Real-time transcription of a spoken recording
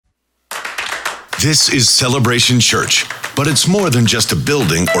This is Celebration Church, but it's more than just a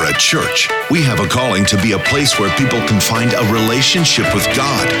building or a church. We have a calling to be a place where people can find a relationship with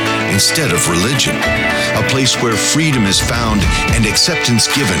God instead of religion. A place where freedom is found and acceptance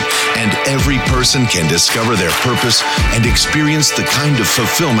given, and every person can discover their purpose and experience the kind of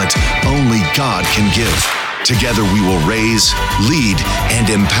fulfillment only God can give. Together we will raise, lead, and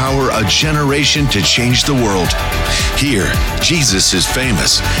empower a generation to change the world. Here, Jesus is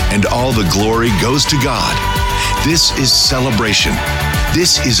famous, and all the glory goes to God. This is Celebration.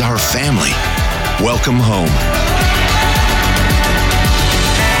 This is our family. Welcome home.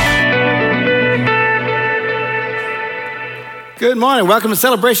 Good morning. Welcome to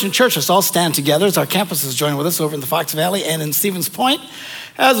Celebration Church. Let's all stand together as our campuses join with us over in the Fox Valley and in Stevens Point,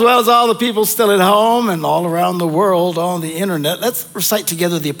 as well as all the people still at home and all around the world on the internet. Let's recite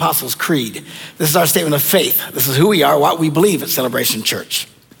together the Apostles' Creed. This is our statement of faith. This is who we are, what we believe at Celebration Church.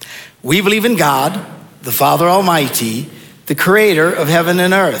 We believe in God, the Father Almighty, the creator of heaven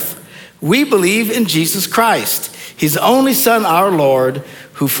and earth. We believe in Jesus Christ, his only Son, our Lord,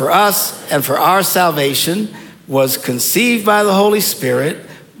 who for us and for our salvation was conceived by the Holy Spirit,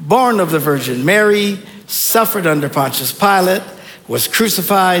 born of the Virgin Mary, suffered under Pontius Pilate, was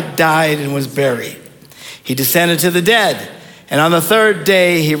crucified, died, and was buried. He descended to the dead, and on the third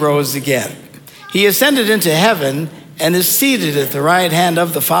day he rose again. He ascended into heaven and is seated at the right hand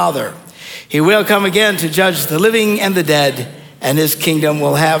of the Father. He will come again to judge the living and the dead, and his kingdom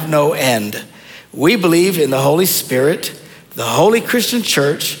will have no end. We believe in the Holy Spirit, the holy Christian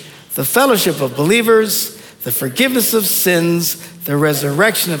church, the fellowship of believers, the forgiveness of sins, the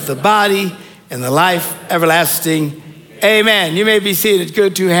resurrection of the body, and the life everlasting. Amen. You may be seated.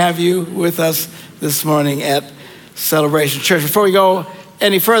 Good to have you with us this morning at Celebration Church. Before we go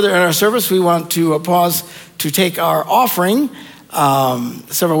any further in our service, we want to pause to take our offering.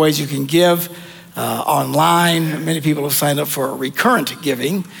 Several ways you can give online. Many people have signed up for recurrent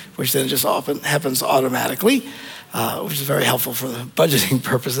giving, which then just often happens automatically, which is very helpful for the budgeting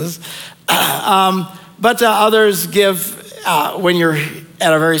purposes. But others give when you're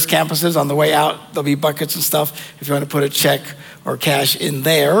at our various campuses on the way out. There'll be buckets and stuff. If you want to put a check or cash in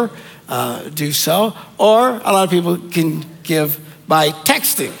there, do so. Or a lot of people can give by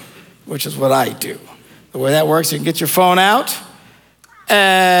texting, which is what I do. The way that works, you can get your phone out,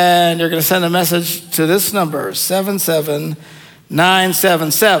 and you're going to send a message to this number,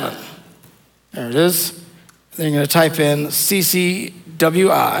 77977. There it is. Then you're going to type in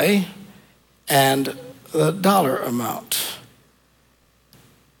CCWI and the dollar amount.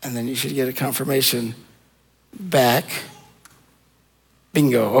 And then you should get a confirmation back.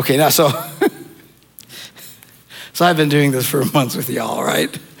 Bingo. Okay, now so I've been doing this for months with y'all,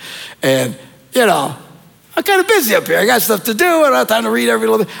 right? And, I'm kind of busy up here. I got stuff to do. I don't have time to read every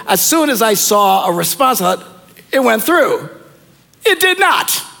little thing. As soon as I saw a response, I thought, it went through. It did not.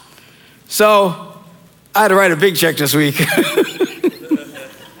 So I had to write a big check this week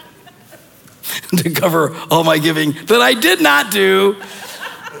to cover all my giving that I did not do.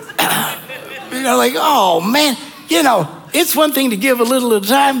 Like, oh man, it's one thing to give a little at a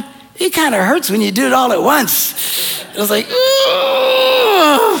time. It kind of hurts when you do it all at once. It was like,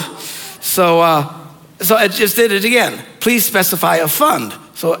 ugh. So I just did it again. Please specify a fund.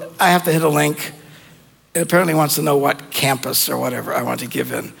 So I have to hit a link. It apparently wants to know what campus or whatever I want to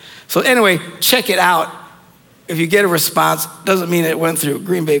give in. So anyway, check it out. If you get a response, doesn't mean it went through.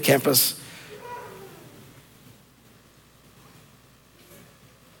 Green Bay campus.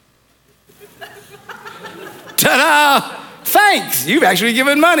 Ta-da! Thanks, you've actually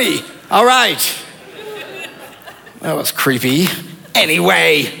given money. All right. That was creepy.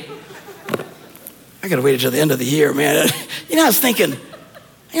 Anyway, I gotta wait until the end of the year, man. I was thinking,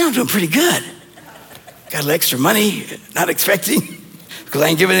 I'm doing pretty good. Got a little extra money, not expecting, because I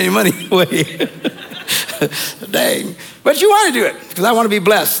ain't giving any money away. Dang. But you want to do it, because I want to be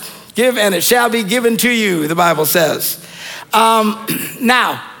blessed. Give and it shall be given to you, the Bible says.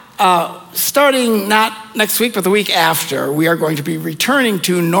 Starting not next week, but the week after, we are going to be returning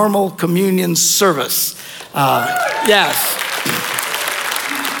to normal communion service. Yes.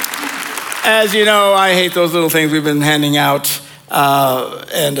 As you know, I hate those little things we've been handing out.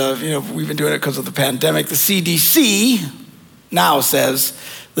 We've been doing it because of the pandemic. The CDC now says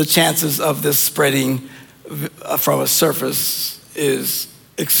the chances of this spreading from a surface is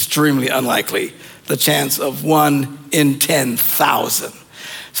extremely unlikely. The chance of 1 in 10,000.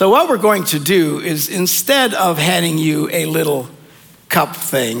 So what we're going to do is, instead of handing you a little cup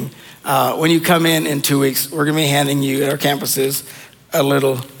thing, when you come in 2 weeks, we're going to be handing you at our campuses a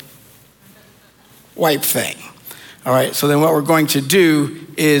little wipe thing. All right, so then what we're going to do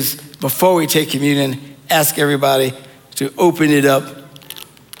is before we take communion, ask everybody to open it up.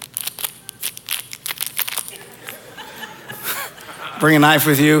 Bring a knife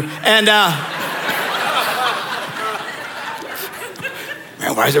with you. And, man,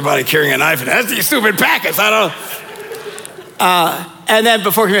 why is everybody carrying a knife? That's these stupid packets. I don't know. And then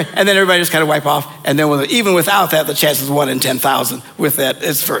everybody just kind of wipe off. And then even without that, the chances 1 in 10,000 with that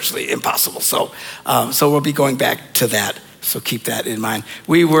is virtually impossible. So we'll be going back to that. So keep that in mind.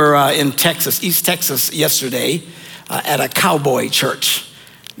 We were in Texas, East Texas yesterday at a cowboy church.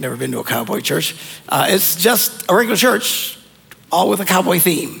 Never been to a cowboy church. It's just a regular church, all with a cowboy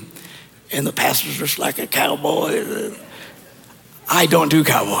theme. And the pastor's just like a cowboy. I don't do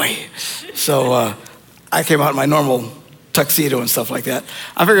cowboy. So I came out in my normal tuxedo and stuff like that.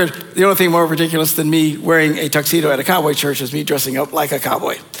 I figured the only thing more ridiculous than me wearing a tuxedo at a cowboy church is me dressing up like a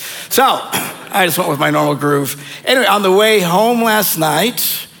cowboy. So I just went with my normal groove. Anyway, on the way home last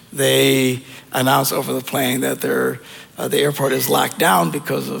night, they announced over the plane that the airport is locked down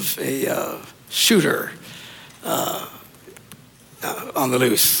because of a shooter on the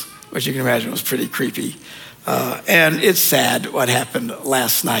loose, which you can imagine was pretty creepy. And it's sad what happened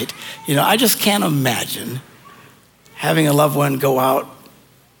last night. You know, I just can't imagine having a loved one go out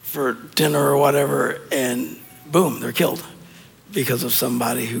for dinner or whatever, and boom, they're killed because of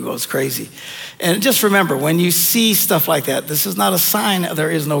somebody who goes crazy. And just remember, when you see stuff like that, this is not a sign that there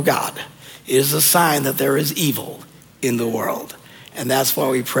is no God. It is a sign that there is evil in the world. And that's why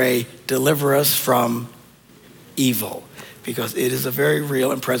we pray, deliver us from evil, because it is a very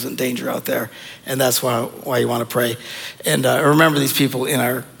real and present danger out there. And that's why you want to pray. And remember these people in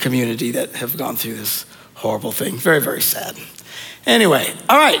our community that have gone through this horrible thing. Very, very sad. Anyway,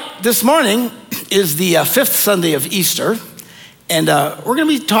 all right, this morning is the fifth Sunday of Easter, and we're going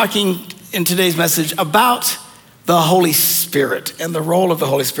to be talking in today's message about the Holy Spirit and the role of the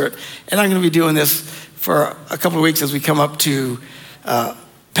Holy Spirit. And I'm going to be doing this for a couple of weeks as we come up to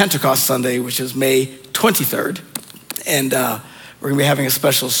Pentecost Sunday, which is May 23rd, and we're going to be having a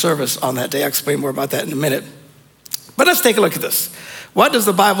special service on that day. I'll explain more about that in a minute. But let's take a look at this. What does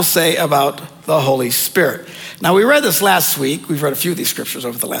the Bible say about the Holy Spirit? Now, we read this last week. We've read a few of these scriptures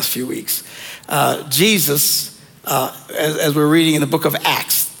over the last few weeks. Jesus, as we're reading in the book of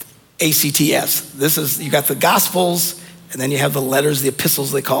Acts, ACTS, you got the Gospels, and then you have the letters, the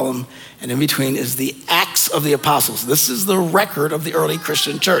epistles they call them, and in between is the Acts of the Apostles. This is the record of the early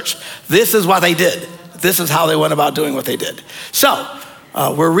Christian church. This is what they did. This is how they went about doing what they did. So,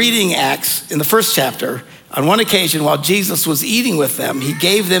 we're reading Acts in the first chapter. On one occasion, while Jesus was eating with them, he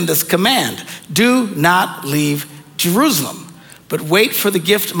gave them this command: do not leave Jerusalem, but wait for the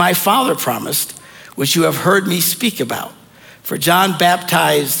gift my Father promised, which you have heard me speak about. For John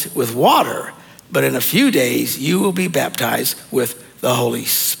baptized with water, but in a few days you will be baptized with the Holy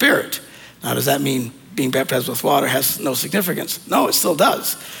Spirit. Now, does that mean being baptized with water has no significance? No, it still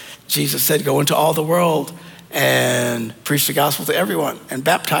does. Jesus said, go into all the world and preach the gospel to everyone and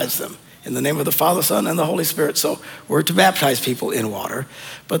baptize them in the name of the Father, Son, and the Holy Spirit. So we're to baptize people in water.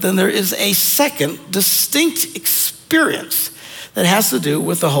 But then there is a second distinct experience that has to do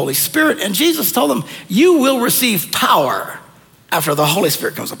with the Holy Spirit. And Jesus told them, you will receive power after the Holy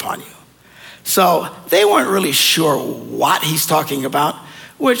Spirit comes upon you. So they weren't really sure what he's talking about,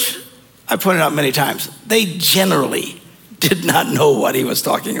 which I pointed out many times. They generally did not know what he was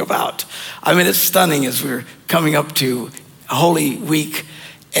talking about. I mean, it's stunning as we're coming up to Holy Week.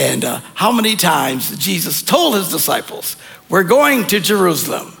 And how many times Jesus told his disciples, we're going to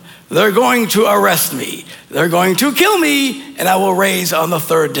Jerusalem. They're going to arrest me. They're going to kill me, and I will raise on the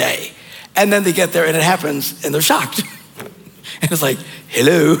third day. And then they get there and it happens and they're shocked. And it's like,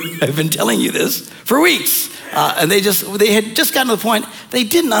 hello, I've been telling you this for weeks. And they had just gotten to the point they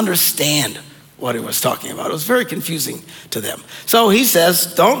didn't understand what he was talking about. It was very confusing to them. So he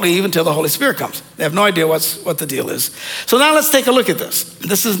says, don't leave until the Holy Spirit comes. They have no idea what the deal is. So now let's take a look at this.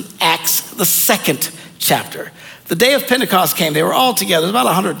 This is Acts, the second chapter. The day of Pentecost came. They were all together. There's about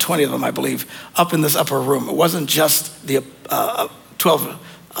 120 of them, I believe, up in this upper room. It wasn't just the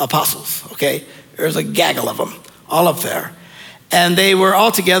 12 apostles, okay? There's a gaggle of them all up there. And they were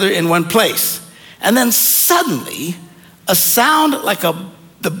all together in one place. And then suddenly, a sound like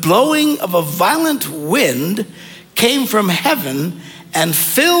the blowing of a violent wind came from heaven and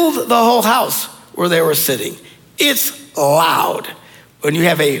filled the whole house where they were sitting. It's loud. When you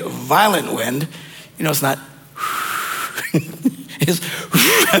have a violent wind, you know, it's not,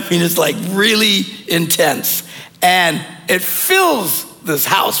 it's like really intense. And it fills this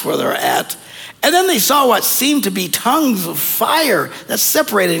house where they're at. And then they saw what seemed to be tongues of fire that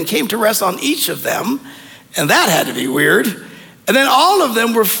separated and came to rest on each of them. And that had to be weird. And And then all of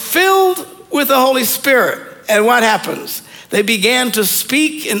them were filled with the Holy Spirit. And what happens? They began to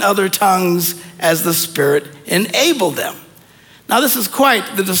speak in other tongues as the Spirit enabled them. Now this is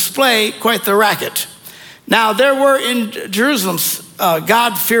quite the display, quite the racket. Now there were in Jerusalem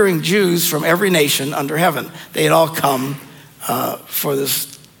God-fearing Jews from every nation under heaven. They had all come for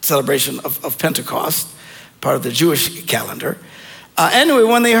this celebration of Pentecost, part of the Jewish calendar. Anyway,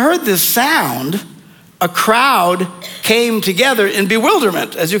 when they heard this sound, a crowd came together in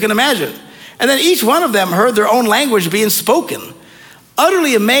bewilderment, as you can imagine. And then each one of them heard their own language being spoken.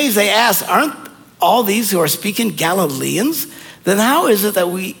 Utterly amazed, they asked, aren't all these who are speaking Galileans? Then how is it that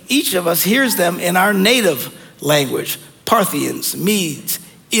each of us hears them in our native language? Parthians, Medes,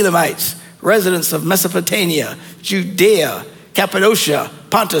 Elamites, residents of Mesopotamia, Judea, Cappadocia,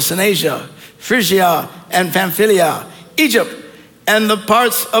 Pontus and Asia, Phrygia and Pamphylia, Egypt, and the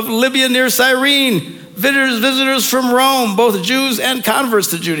parts of Libya near Cyrene, visitors from Rome, both Jews and converts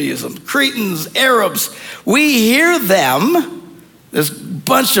to Judaism, Cretans, Arabs. We hear them, this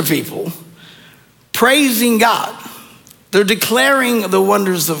bunch of people, praising God. They're declaring the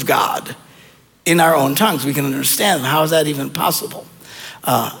wonders of God in our own tongues. We can understand how is that even possible?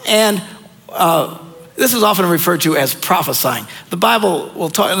 This is often referred to as prophesying. The Bible will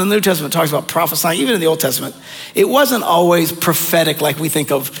talk, in the New Testament talks about prophesying, even in the Old Testament. It wasn't always prophetic like we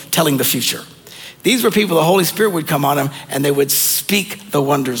think of telling the future. These were people, the Holy Spirit would come on them and they would speak the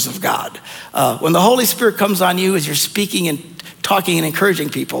wonders of God. When the Holy Spirit comes on you as you're speaking and talking and encouraging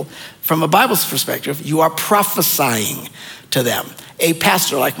people, from a Bible's perspective, you are prophesying to them. A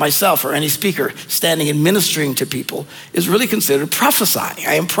pastor like myself or any speaker standing and ministering to people is really considered prophesying.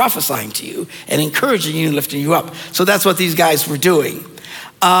 I am prophesying to you and encouraging you and lifting you up. So that's what these guys were doing.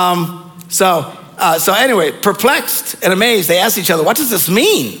 So anyway, perplexed and amazed, they asked each other, what does this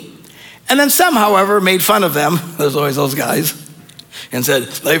mean? And then some, however, made fun of them. There's always those guys. And said,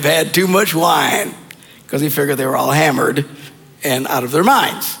 they've had too much wine. Because he figured they were all hammered and out of their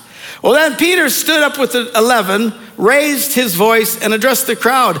minds. Well, then Peter stood up with the 11, raised his voice and addressed the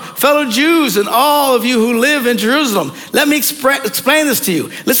crowd. Fellow Jews and all of you who live in Jerusalem, let me explain this to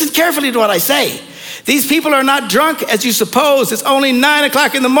you. Listen carefully to what I say. These people are not drunk as you suppose. It's only 9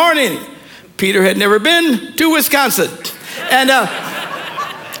 o'clock in the morning. Peter had never been to Wisconsin. And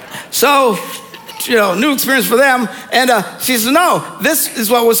so, new experience for them. And she says, no, this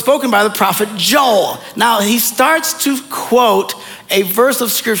is what was spoken by the prophet Joel. Now, he starts to quote a verse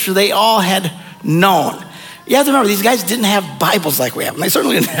of scripture they all had known. You have to remember, these guys didn't have Bibles like we have. And they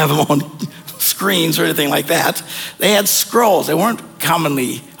certainly didn't have them on screens or anything like that. They had scrolls. They weren't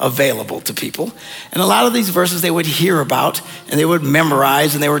commonly available to people. And a lot of these verses they would hear about and they would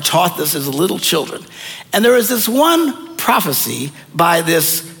memorize, and they were taught this as little children. And there was this one prophecy by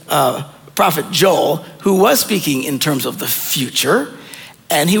this prophet Joel, who was speaking in terms of the future,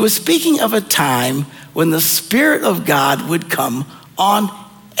 and he was speaking of a time when the Spirit of God would come on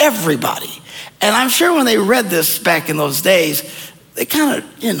everybody. And I'm sure when they read this back in those days, they kind of,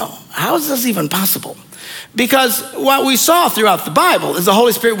 how is this even possible? Because what we saw throughout the Bible is the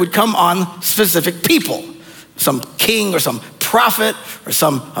Holy Spirit would come on specific people, some king or some prophet or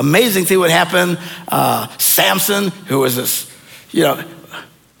some amazing thing would happen. Samson, who was this, a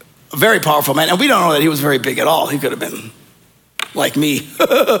very powerful man. And we don't know that he was very big at all. He could have been like me,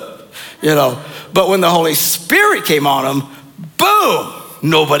 But when the Holy Spirit came on him, boom,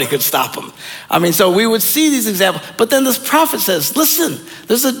 nobody could stop him. So we would see these examples. But then this prophet says, listen,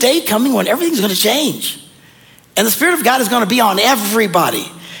 there's a day coming when everything's going to change. And the Spirit of God is going to be on everybody.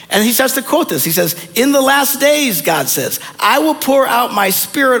 And he starts to quote this. He says, in the last days, God says, I will pour out my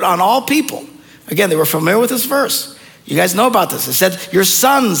Spirit on all people. Again, they were familiar with this verse. You guys know about this. It said, your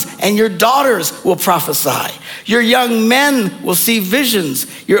sons and your daughters will prophesy. Your young men will see visions.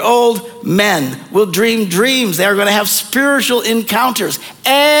 Your old men will dream dreams. They are going to have spiritual encounters.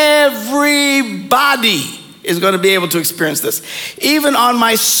 Everybody is going to be able to experience this. Even on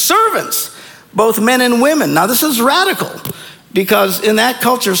my servants, both men and women. Now this is radical because in that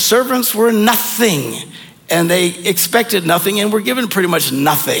culture, servants were nothing and they expected nothing and were given pretty much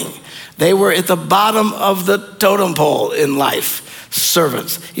nothing. They were at the bottom of the totem pole in life,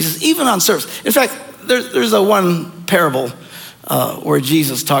 servants. He says, even on servants. In fact, there's a one parable where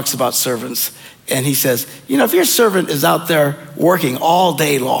Jesus talks about servants. And he says, if your servant is out there working all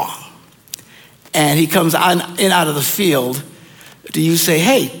day long and he comes in out of the field, do you say,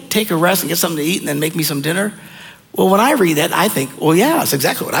 hey, take a rest and get something to eat and then make me some dinner? Well, when I read that, I think, well, yeah, that's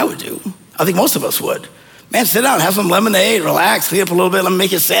exactly what I would do. I think most of us would. Man, sit down, have some lemonade, relax, clean up a little bit, let me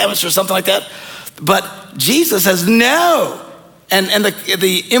make you a sandwich or something like that. But Jesus says no. And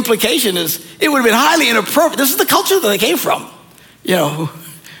the implication is it would have been highly inappropriate. This is the culture that they came from.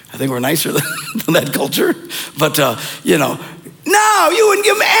 I think we're nicer than that culture. But, no, you wouldn't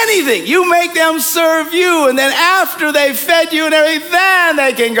give them anything. You make them serve you. And then after they fed you and everything, then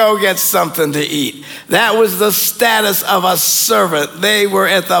they can go get something to eat. That was the status of a servant. They were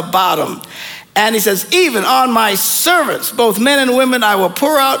at the bottom. And he says, even on my servants, both men and women, I will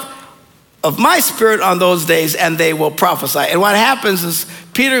pour out of my spirit on those days, and they will prophesy. And what happens is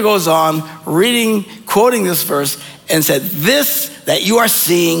Peter goes on quoting this verse, and said, this that you are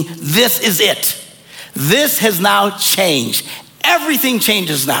seeing, this is it. This has now changed. Everything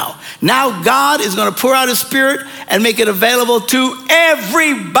changes now. Now God is going to pour out his spirit and make it available to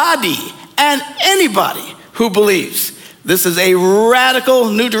everybody and anybody who believes. This is a radical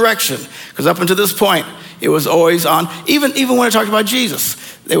new direction, because up until this point, it was always on, even when I talked about Jesus,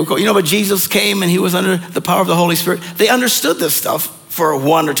 they would go, but Jesus came and he was under the power of the Holy Spirit. They understood this stuff for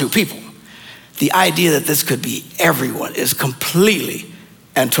one or two people. The idea that this could be everyone is completely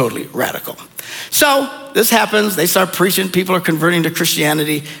and totally radical. So this happens. They start preaching. People are converting to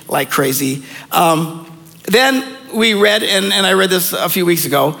Christianity like crazy. Then we read, and I read this a few weeks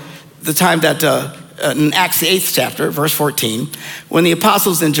ago, the time that in Acts the 8th chapter, verse 14, when the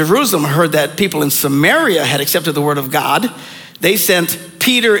apostles in Jerusalem heard that people in Samaria had accepted the word of God, they sent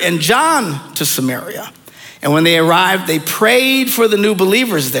Peter and John to Samaria. And when they arrived, they prayed for the new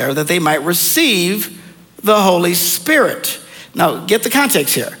believers there that they might receive the Holy Spirit. Now, get the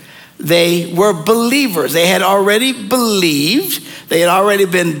context here. They were believers. They had already believed. They had already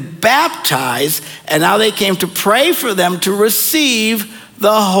been baptized. And now they came to pray for them to receive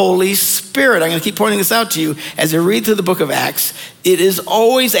the Holy Spirit. I'm going to keep pointing this out to you as you read through the book of Acts. It is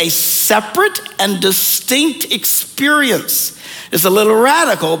always a separate and distinct experience. It's a little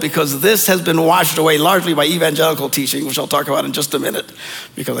radical because this has been washed away largely by evangelical teaching, which I'll talk about in just a minute,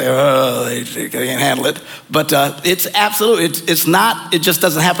 because they can't handle it. But it's absolute. It's not. It just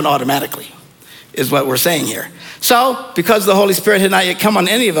doesn't happen automatically, is what we're saying here. So, because the Holy Spirit had not yet come on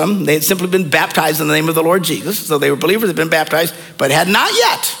any of them, they had simply been baptized in the name of the Lord Jesus. So they were believers, had been baptized, but had not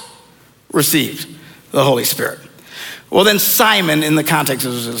yet received the Holy Spirit. Well, then Simon, in the context,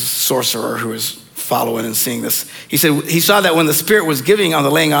 was a sorcerer who was following and seeing this. He said he saw that when the Spirit was giving on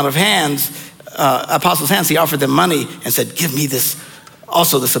the laying on of hands, apostles' hands, he offered them money and said, give me this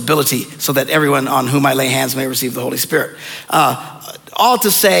ability so that everyone on whom I lay hands may receive the Holy Spirit. All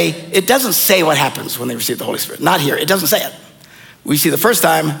to say, it doesn't say what happens when they receive the Holy Spirit. Not here, it doesn't say it. We see the first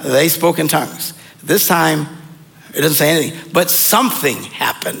time they spoke in tongues. This time, it doesn't say anything, but something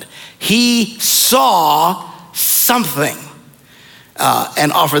happened. He saw something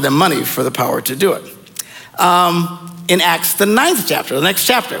and offered them money for the power to do it. In Acts, the 9th chapter, the next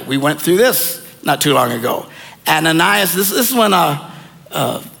chapter, we went through this not too long ago. Ananias, this is when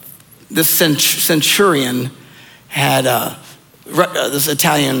this centurion had, this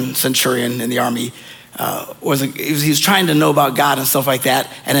Italian centurion in the army, he was trying to know about God and stuff like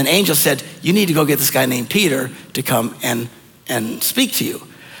that. And an angel said, you need to go get this guy named Peter to come and speak to you.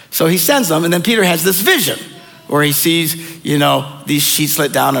 So he sends them, and then Peter has this vision where he sees, these sheets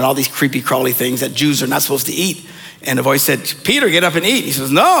let down and all these creepy crawly things that Jews are not supposed to eat. And the voice said, Peter, get up and eat. He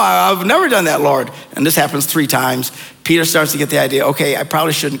says, no, I've never done that, Lord. And this happens 3 times. Peter starts to get the idea, okay, I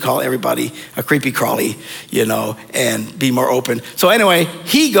probably shouldn't call everybody a creepy crawly, and be more open. So anyway,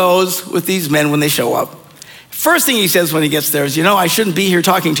 he goes with these men when they show up. First thing he says when he gets there is, I shouldn't be here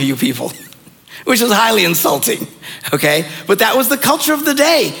talking to you people, which is highly insulting, okay? But that was the culture of the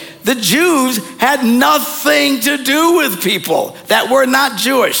day. The Jews had nothing to do with people that were not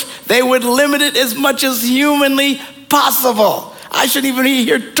Jewish. They would limit it as much as humanly possible. I shouldn't even be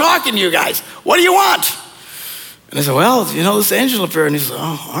here talking to you guys. What do you want? And they said, well, this angel appeared. And he says,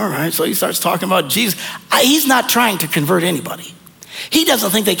 oh, all right. So he starts talking about Jesus. He's not trying to convert anybody. He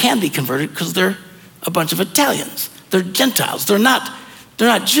doesn't think they can be converted because they're a bunch of Italians. They're Gentiles. They're not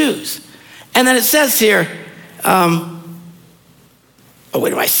Jews. And then it says here, I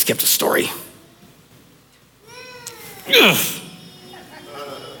skipped a story. This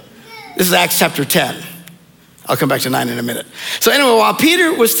is Acts chapter 10. I'll come back to 9 in a minute. So anyway, while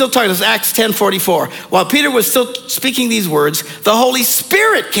Peter was still talking, this is Acts 10:44. While Peter was still speaking these words, the Holy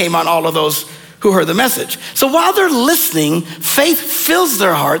Spirit came on all of those who heard the message. So while they're listening, faith fills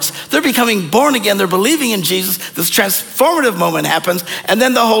their hearts. They're becoming born again. They're believing in Jesus. This transformative moment happens, and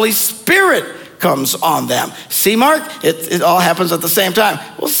then the Holy Spirit comes on them. See, Mark? It all happens at the same time.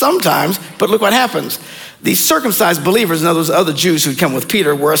 Well, sometimes, but look what happens. These circumcised believers and those other Jews who'd come with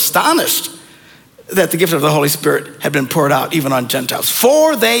Peter were astonished that the gift of the Holy Spirit had been poured out even on Gentiles.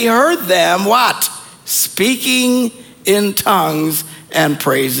 For they heard them, what? Speaking in tongues and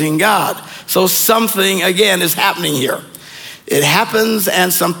praising God. So something, again, is happening here. It happens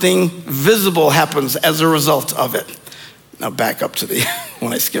and something visible happens as a result of it. Now back up to the,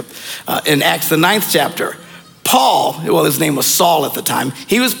 when I skipped. In Acts, the 9th chapter, Paul, well, his name was Saul at the time,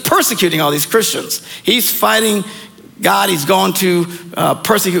 he was persecuting all these Christians. He's fighting God. He's going to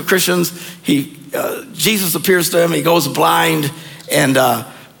persecute Christians. Jesus appears to him. He goes blind. And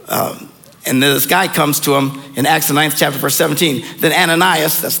then this guy comes to him in Acts, the 9th chapter, verse 17. Then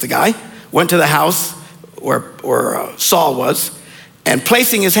Ananias, that's the guy, went to the house where Saul was. And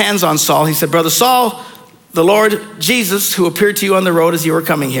placing his hands on Saul, he said, Brother Saul, the Lord Jesus, who appeared to you on the road as you were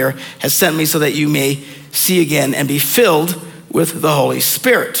coming here, has sent me so that you may see again and be filled with the Holy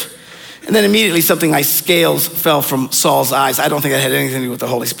Spirit. And then immediately something like scales fell from Saul's eyes. I don't think that had anything to do with the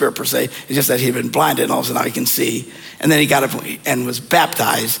Holy Spirit per se. It's just that he had been blinded and all of a sudden now he can see. And then he got up and was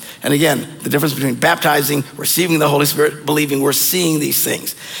baptized. And again, the difference between baptizing, receiving the Holy Spirit, believing, we're seeing these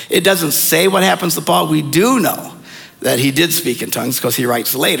things. It doesn't say what happens to Paul. We do know that he did speak in tongues because he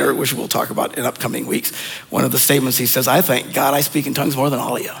writes later, which we'll talk about in upcoming weeks. One of the statements he says, I thank God I speak in tongues more than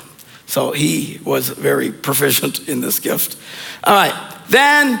all of you. So he was very proficient in this gift. All right,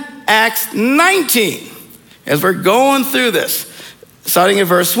 then Acts 19, as we're going through this, starting at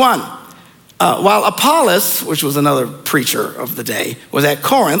verse 1. While Apollos, which was another preacher of the day, was at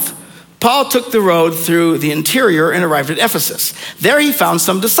Corinth, Paul took the road through the interior and arrived at Ephesus. There he found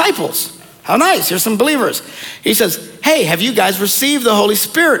some disciples. How nice, here's some believers. He says, hey, have you guys received the Holy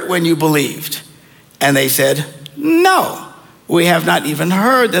Spirit when you believed? And they said, no. We have not even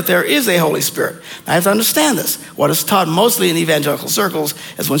heard that there is a Holy Spirit. Now, I have to understand this. What is taught mostly in evangelical circles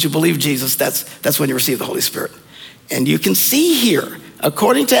is once you believe Jesus, that's when you receive the Holy Spirit. And you can see here,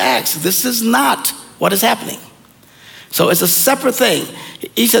 according to Acts, this is not what is happening. So it's a separate thing.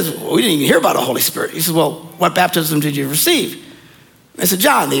 He says, well, we didn't even hear about a Holy Spirit. He says, well, what baptism did you receive? They said,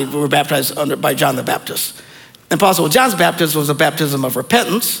 John. They were baptized by John the Baptist. And Paul said, well, John's baptism was a baptism of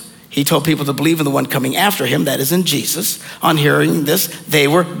repentance. He told people to believe in the one coming after him, that is in Jesus. On hearing this, they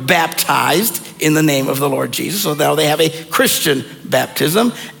were baptized in the name of the Lord Jesus. So now they have a Christian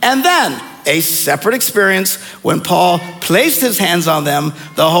baptism. And then a separate experience when Paul placed his hands on them,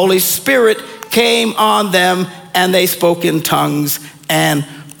 the Holy Spirit came on them and they spoke in tongues and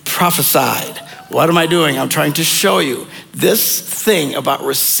prophesied. What am I doing? I'm trying to show you this thing about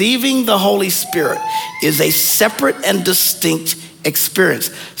receiving the Holy Spirit is a separate and distinct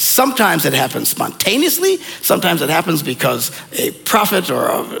experience. Sometimes it happens spontaneously. Sometimes it happens because a prophet or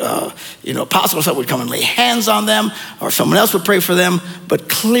a apostle or something would come and lay hands on them, or someone else would pray for them. But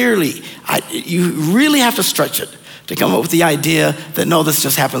clearly, you really have to stretch it to come up with the idea that no, this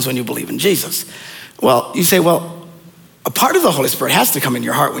just happens when you believe in Jesus. Well, you say, well, a part of the Holy Spirit has to come in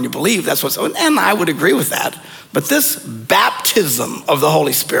your heart when you believe. That's what's, and I would agree with that. But this baptism of the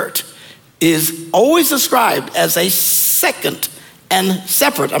Holy Spirit is always described as a separate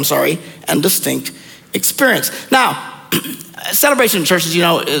and distinct experience. Now, Celebration churches,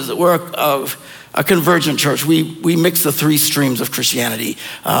 we're a convergent church. We mix the three streams of Christianity,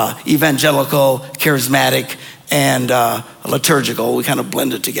 evangelical, charismatic, and liturgical. We kind of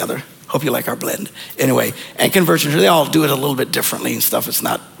blend it together. Hope you like our blend. Anyway, and convergent, they all do it a little bit differently and stuff. It's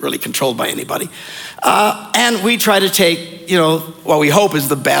not really controlled by anybody. And we try to take, what we hope is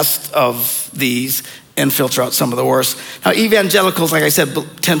the best of these and filter out some of the worst. Now, evangelicals, like I said,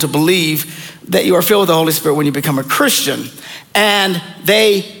 tend to believe that you are filled with the Holy Spirit when you become a Christian. And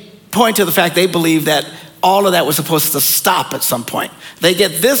they point to the fact they believe that all of that was supposed to stop at some point. They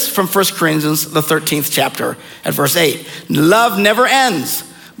get this from 1 Corinthians, the 13th chapter at verse 8. Love never ends,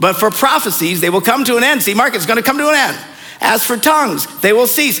 but for prophecies, they will come to an end. See, Mark, it's going to come to an end. As for tongues, they will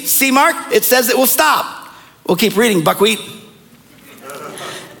cease. See, Mark, it says it will stop. We'll keep reading, buckwheat.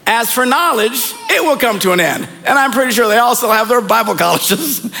 As for knowledge, it will come to an end. And I'm pretty sure they all still have their Bible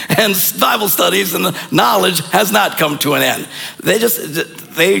colleges and Bible studies, and the knowledge has not come to an end. They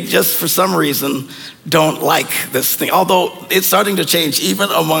just for some reason don't like this thing. Although it's starting to change even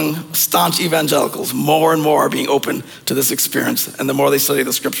among staunch evangelicals. More and more are being open to this experience. And the more they study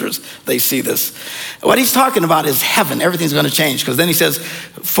the scriptures, they see this. What he's talking about is heaven. Everything's going to change. Because then he says,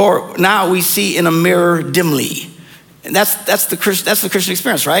 for now we see in a mirror dimly. And that's the Christian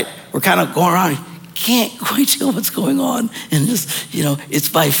experience, right? We're kind of going around, can't quite tell what's going on, and just, it's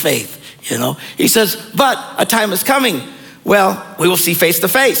by faith, He says, but a time is coming. Well, we will see face to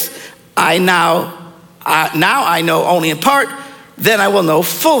face. Now I know only in part, then I will know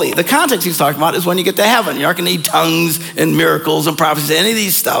fully. The context he's talking about is when you get to heaven. You're not going to need tongues and miracles and prophecies, any of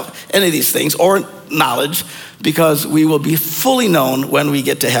these things, or knowledge, because we will be fully known when we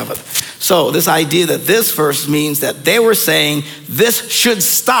get to heaven. So this idea that this verse means that they were saying this should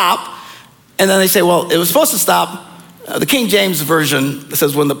stop, and then they say, well, it was supposed to stop, The King James Version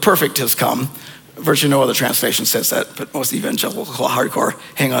says, when the perfect has come. Virtually no other translation says that, but most evangelicals hardcore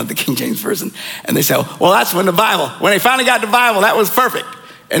hang on to the King James Version. And they say, well, that's when they finally got the Bible, that was perfect.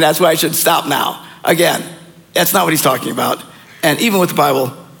 And that's why I should stop now. Again, that's not what he's talking about. And even with the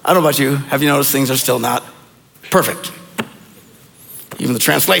Bible, I don't know about you, have you noticed things are still not perfect? Even the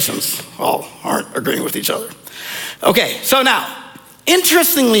translations all aren't agreeing with each other. Okay, so now,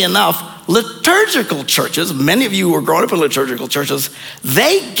 interestingly enough, liturgical churches, many of you who are growing up in liturgical churches,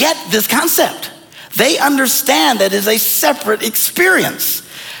 they get this concept. They understand that it is a separate experience.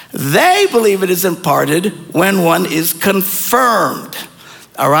 They believe it is imparted when one is confirmed.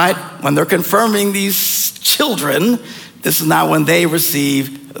 All right? When they're confirming these children, this is now when they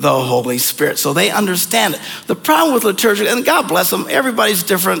receive the Holy Spirit. So they understand it. The problem with liturgical, and God bless them, everybody's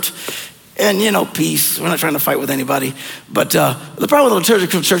different. And, peace. We're not trying to fight with anybody. But the problem with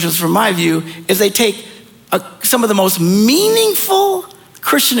liturgical churches, from my view, is they take some of the most meaningful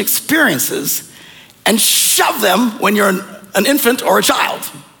Christian experiences and shove them when you're an infant or a child.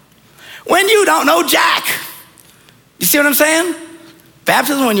 When you don't know jack. You see what I'm saying?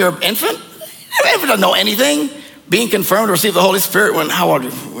 Baptism when you're an infant? An infant doesn't know anything. Being confirmed to receive the Holy Spirit, how old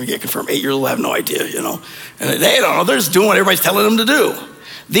do we get confirmed? 8 years old, have no idea, And they don't know. They're just doing what everybody's telling them to do.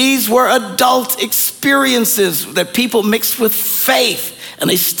 These were adult experiences that people mixed with faith, and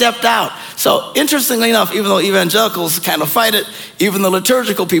they stepped out. So interestingly enough, even though evangelicals kind of fight it, even the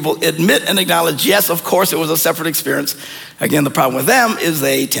liturgical people admit and acknowledge, yes, of course, it was a separate experience. Again, the problem with them is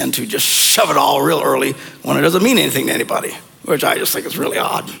they tend to just shove it all real early when it doesn't mean anything to anybody, which I just think is really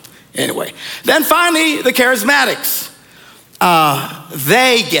odd. Anyway, then finally, the charismatics.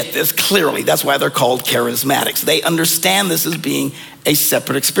 They get this clearly. That's why they're called charismatics. They understand this as being a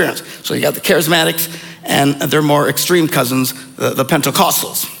separate experience. So you got the charismatics and their more extreme cousins, the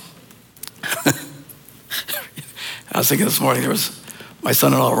Pentecostals. I was thinking this morning, there was my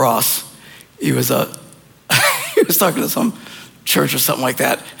son-in-law Ross. He was he was talking to some church or something like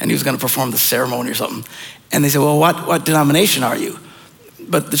that, and he was going to perform the ceremony or something. And they said, well, what denomination are you?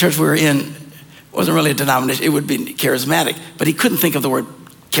 But the church we were in wasn't really a denomination. It would be charismatic, but he couldn't think of the word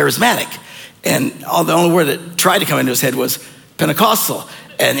charismatic. And the only word that tried to come into his head was Pentecostal.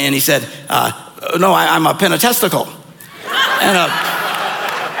 And he said, no, I'm a Pentatestical.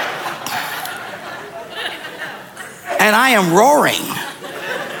 And I am roaring.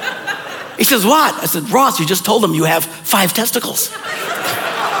 He says, what? I said, Ross, you just told him you have 5 testicles.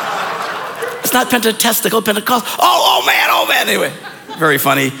 It's not Pentatestical, Pentecostal. Oh man. Anyway, very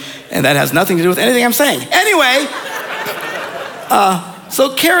funny. And that has nothing to do with anything I'm saying. Anyway,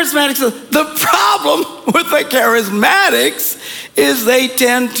 so charismatics, the problem with the charismatics is they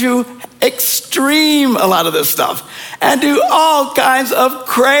tend to extreme a lot of this stuff and do all kinds of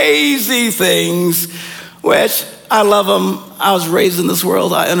crazy things, which I love them. I was raised in this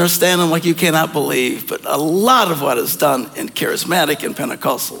world. I understand them like you cannot believe. But a lot of what is done in charismatic and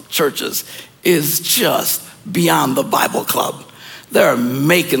Pentecostal churches is just beyond the Bible Club. They're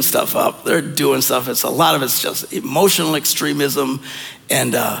making stuff up. They're doing stuff. A lot of it's just emotional extremism.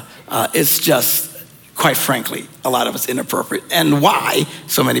 And it's just, quite frankly, a lot of it's inappropriate. And why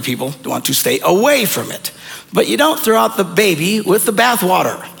so many people want to stay away from it. But you don't throw out the baby with the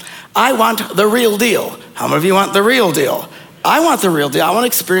bathwater. I want the real deal. How many of you want the real deal? I want the real deal. I want to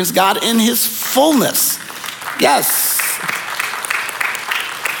experience God in his fullness. Yes.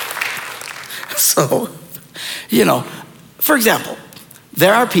 So, for example,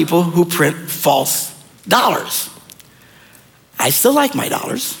 there are people who print false dollars. I still like my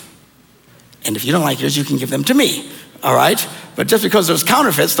dollars. And if you don't like yours, you can give them to me, all right? But just because there's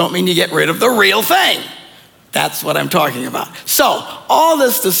counterfeits don't mean you get rid of the real thing. That's what I'm talking about. So, all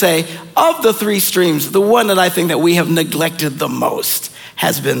this to say, of the 3 streams, the one that I think that we have neglected the most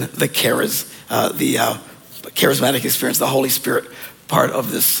has been the charismatic experience, the Holy Spirit part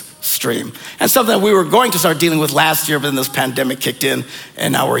of this stream. And something that we were going to start dealing with last year, but then this pandemic kicked in,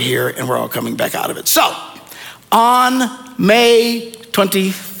 and now we're here, and we're all coming back out of it. So, on May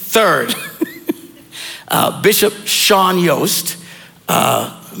 23rd, Bishop Sean Yost,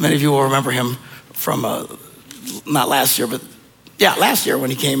 many of you will remember him from, not last year, but last year when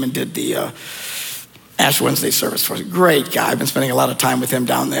he came and did the Ash Wednesday service for us. Great guy. I've been spending a lot of time with him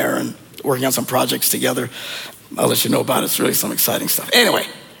down there and working on some projects together. I'll let you know about it. It's really some exciting stuff. Anyway,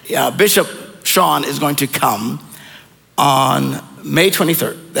 Bishop Sean is going to come on May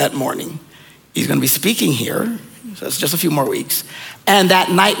 23rd, that morning. He's going to be speaking here, so it's just a few more weeks. And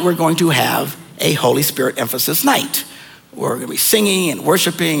that night we're going to have a Holy Spirit emphasis night. We're going to be singing and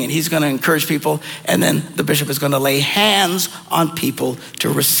worshiping, and he's going to encourage people. And then the bishop is going to lay hands on people to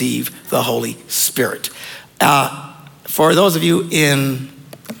receive the Holy Spirit. For those of you in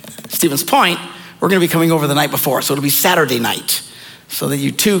Stevens Point, we're going to be coming over the night before, so it'll be Saturday night, so that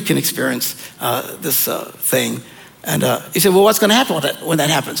you too can experience this thing. And you say, well, what's going to happen when that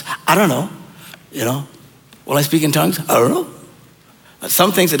happens? I don't know. Will I speak in tongues? I don't know.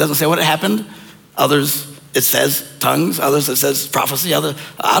 Some things it doesn't say what happened. Others it says tongues. Others it says prophecy. Others,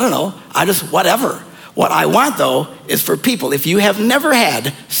 I don't know. Whatever. What I want though is for people, if you have never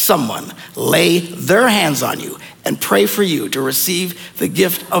had someone lay their hands on you and pray for you to receive the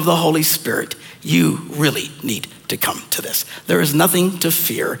gift of the Holy Spirit, you really need to come to this. There is nothing to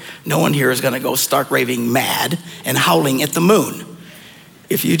fear. No one here is going to go stark raving mad and howling at the moon.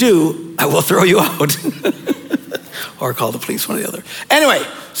 If you do, I will throw you out or call the police, one or the other. Anyway,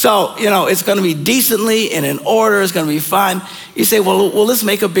 so, it's going to be decently and in order. It's going to be fine. You say, well, will this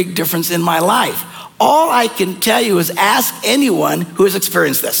make a big difference in my life? All I can tell you is ask anyone who has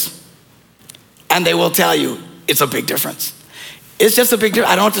experienced this, and they will tell you it's a big difference. It's just a big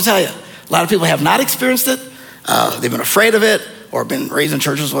difference. I don't know what to tell you. A lot of people have not experienced it. They've been afraid of it or been raised in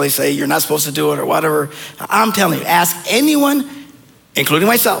churches where they say you're not supposed to do it or whatever. I'm telling you, ask anyone, including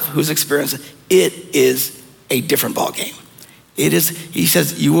myself, who's experienced it. It is a different ballgame. It is, he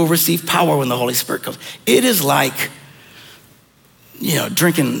says, you will receive power when the Holy Spirit comes. It is like,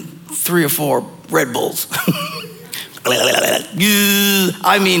 drinking 3 or 4 Red Bulls.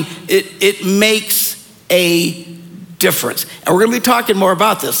 I mean, it makes a difference. And we're going to be talking more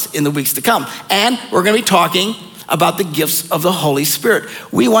about this in the weeks to come. And we're going to be talking about the gifts of the Holy Spirit.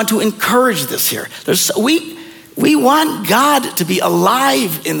 We want to encourage this here. We want God to be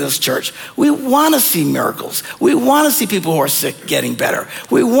alive in this church. We want to see miracles. We want to see people who are sick getting better.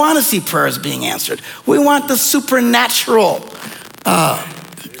 We want to see prayers being answered. We want the supernatural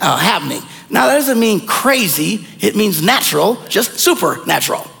happening. Now, that doesn't mean crazy. It means natural, just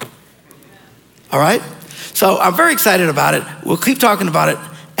supernatural. All right? So I'm very excited about it. We'll keep talking about it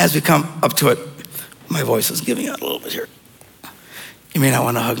as we come up to it. My voice is giving out a little bit here. You may not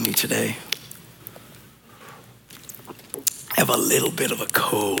want to hug me today. I have a little bit of a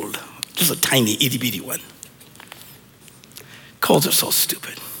cold, just a tiny itty bitty one. Colds are so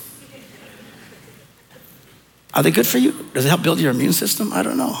stupid. Are they good for you? Does it help build your immune system? I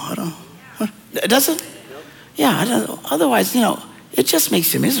don't know. Does it? Yeah, I don't know. Otherwise, it just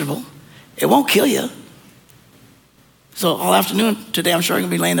makes you miserable. It won't kill you. So all afternoon today, I'm sure I'm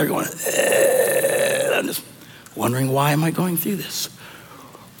going to be laying there going, I'm just wondering, why am I going through this?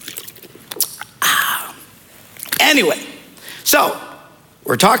 Anyway, so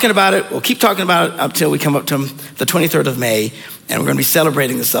we're talking about it. We'll keep talking about it until we come up to the 23rd of May, and we're going to be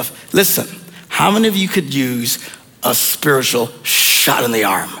celebrating this stuff. Listen, how many of you could use a spiritual shot in the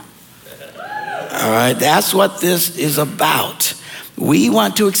arm? All right, that's what this is about. We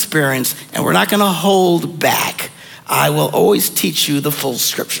want to experience, and we're not going to hold back. I will always teach you the full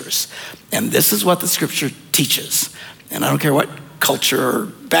scriptures. And this is what the scripture teaches. And I don't care what culture or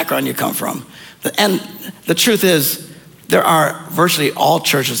background you come from. And the truth is, there are virtually all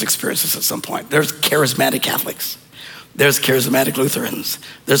churches experience this at some point. There's charismatic Catholics. There's charismatic Lutherans.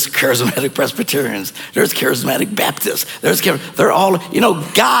 There's charismatic Presbyterians. There's charismatic Baptists. They're all,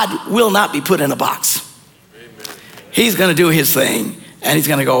 God will not be put in a box. Amen. He's going to do his thing, and he's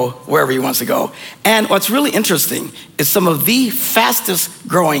going to go wherever he wants to go. And what's really interesting is some of the fastest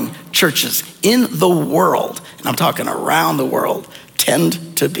growing churches in the world, and I'm talking around the world,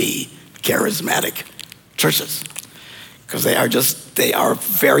 tend to be charismatic churches because they are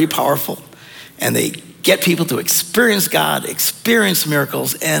very powerful, and they get people to experience God, experience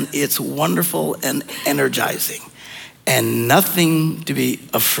miracles, and it's wonderful and energizing and nothing to be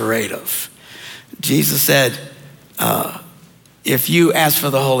afraid of. Jesus said, if you ask for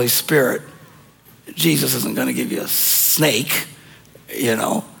the Holy Spirit, Jesus isn't going to give you a snake,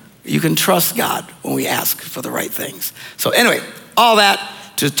 You can trust God when we ask for the right things. So anyway, all that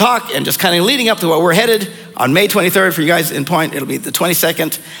to talk and just kind of leading up to where we're headed on May 23rd for you guys in Point. It'll be the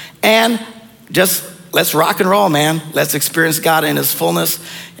 22nd. And just let's rock and roll, man. Let's experience God in his fullness.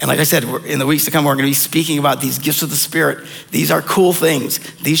 And like I said, in the weeks to come, we're going to be speaking about these gifts of the Spirit. These are cool things.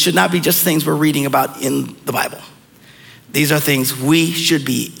 These should not be just things we're reading about in the Bible. These are things we should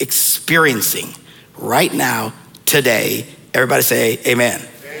be experiencing right now, today. Everybody say amen.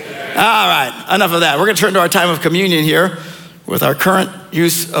 Amen. All right, enough of that. We're going to turn to our time of communion here with our current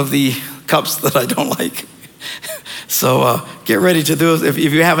use of the cups that I don't like. So get ready to do it if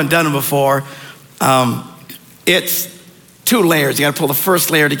you haven't done it before. It's 2 layers. You got to pull the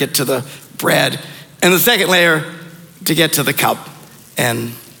first layer to get to the bread, and the second layer to get to the cup.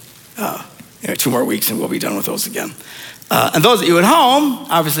 And 2 more weeks, and we'll be done with those again. And those of you at home,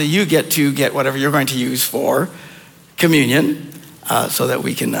 obviously, you get to get whatever you're going to use for communion so that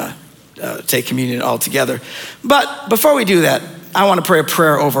we can take communion all together. But before we do that, I want to pray a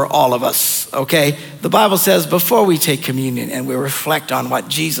prayer over all of us, okay? The Bible says before we take communion and we reflect on what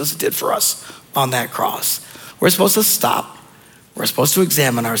Jesus did for us on that cross, we're supposed to stop. We're supposed to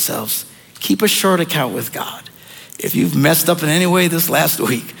examine ourselves. Keep a short account with God. If you've messed up in any way this last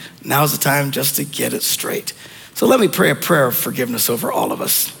week, now's the time just to get it straight. So let me pray a prayer of forgiveness over all of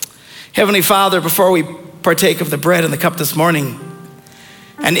us. Heavenly Father, before we partake of the bread and the cup this morning,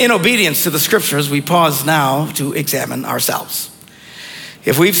 and in obedience to the scriptures, we pause now to examine ourselves.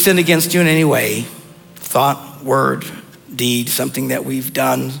 If we've sinned against you in any way, thought, word, deed, something that we've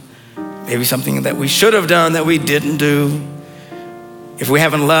done, maybe something that we should have done that we didn't do, if we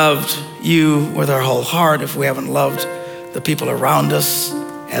haven't loved you with our whole heart, if we haven't loved the people around us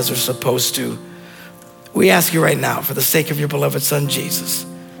as we're supposed to, we ask you right now, for the sake of your beloved Son, Jesus,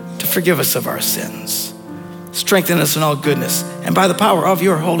 to forgive us of our sins, strengthen us in all goodness, and by the power of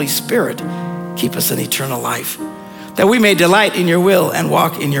your Holy Spirit, keep us in eternal life, that we may delight in your will and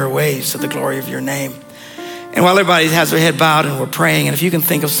walk in your ways to the glory of your name. And while everybody has their head bowed and we're praying, and if you can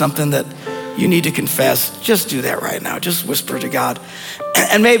think of something that you need to confess, just do that right now. Just whisper to God.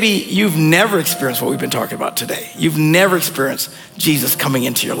 And maybe you've never experienced what we've been talking about today. You've never experienced Jesus coming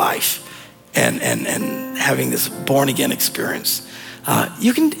into your life and having this born again experience.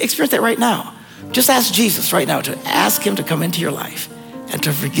 You can experience that right now. Just ask Jesus right now to ask him to come into your life and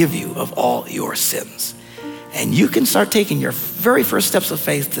to forgive you of all your sins. And you can start taking your very first steps of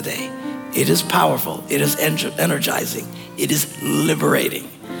faith today. It is powerful. It is energizing. It is liberating.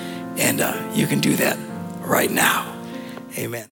 And you can do that right now. Amen.